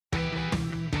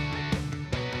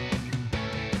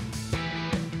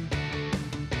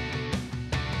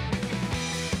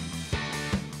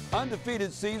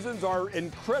Undefeated seasons are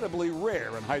incredibly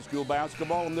rare in high school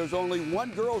basketball, and there's only one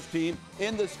girls team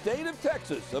in the state of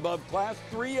Texas above Class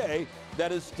 3A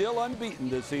that is still unbeaten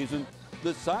this season,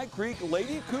 the Cy Creek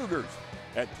Lady Cougars.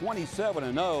 At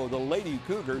 27-0, the Lady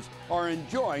Cougars are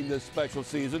enjoying this special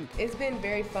season. It's been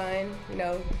very fun.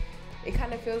 It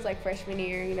kind of feels like freshman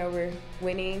year. We're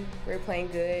winning, we're playing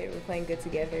good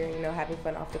together, having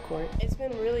fun off the court. It's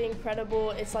been really incredible.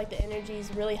 It's like the energy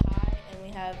is really high and we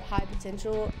have high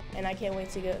potential, and I can't wait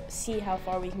to see how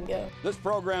far we can go. This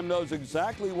program knows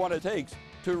exactly what it takes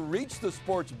to reach the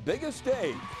sport's biggest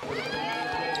stage.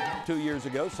 2 years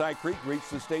ago, Cy Creek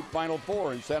reached the state Final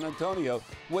Four in San Antonio,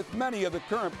 with many of the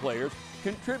current players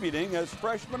contributing as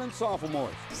freshmen and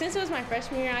sophomores. Since it was my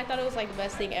freshman year, I thought it was like the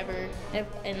best thing ever, and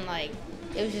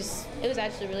it was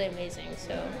actually really amazing.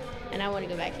 And I want to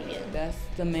go back again. That's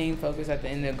the main focus at the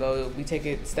end of the goal. We take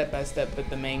it step by step, but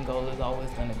the main goal is always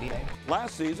going to be there.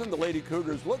 Last season, the Lady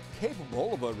Cougars looked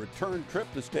capable of a return trip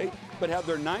to state, but had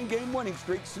their 9-game winning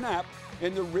streak snapped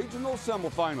in the regional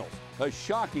semifinals, a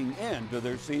shocking end to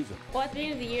their season. Well, at the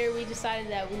end of the year, we decided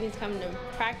that we need to come to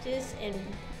practice and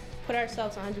put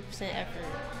ourselves 100% effort,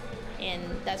 and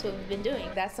that's what we've been doing.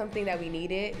 That's something that we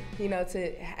needed,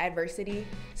 to adversity.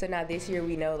 So now this year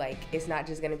we know it's not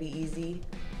just going to be easy,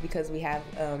 because we have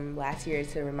last year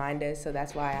to remind us. So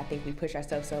that's why I think we push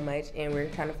ourselves so much, and we're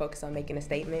trying to focus on making a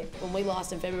statement. When we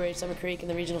lost in February to Summer Creek in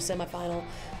the regional semifinal,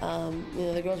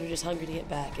 the girls were just hungry to get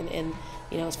back. And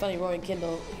it's funny, Roy and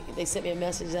Kyndall, they sent me a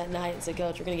message that night and said,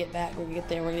 "Coach, we're going to get back, we're going to get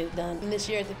there, we're going to get it done." And this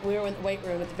year, we were in the weight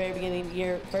room at the very beginning of the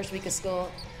year, first week of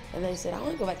school, and they said, "I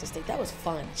want to go back to state. That was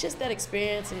fun." It's just that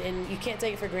experience, and you can't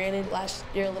take it for granted. Last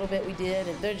year, a little bit we did,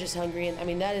 and they're just hungry.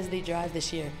 And that is the drive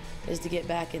this year, is to get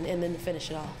back and then to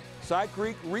finish it off. Cy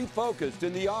Creek refocused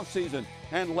in the offseason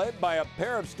and led by a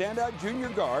pair of standout junior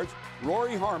guards,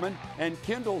 Rory Haman and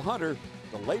Kyndall Hunter,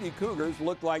 the Lady Cougars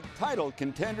look like title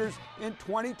contenders in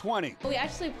 2020. We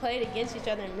actually played against each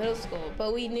other in middle school,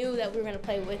 but we knew that we were going to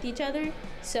play with each other,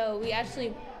 so we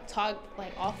actually talked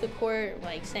off the court,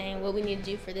 saying what we need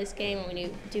to do for this game and what we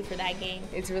need to do for that game.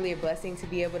 It's really a blessing to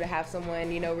be able to have someone,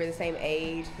 we're the same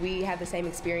age, we have the same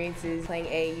experiences playing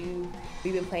AAU,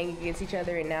 we've been playing against each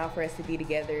other, and now for us to be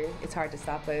together, it's hard to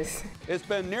stop us. It's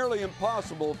been nearly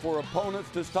impossible for opponents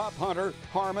to stop Hunter,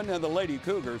 Harmon, and the Lady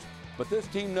Cougars, but this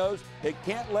team knows it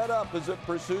can't let up as it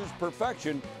pursues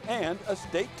perfection and a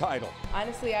state title.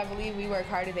 Honestly, I believe we work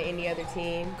harder than any other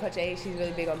team. Coach A, she's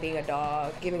really big on being a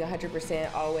dog, giving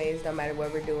 100% always, no matter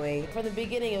what we're doing. From the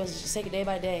beginning, it was just take it day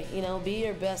by day, be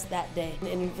your best that day.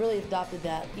 And we've really adopted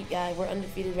that. We're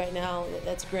undefeated right now,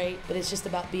 that's great, but it's just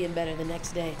about being better the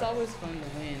next day. It's always fun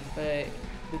to win, but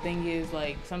the thing is,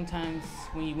 sometimes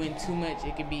when you win too much,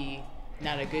 it could be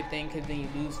not a good thing, because then you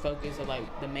lose focus of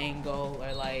the main goal,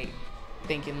 or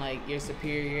thinking you're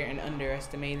superior and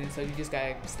underestimating, so you just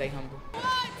gotta stay humble.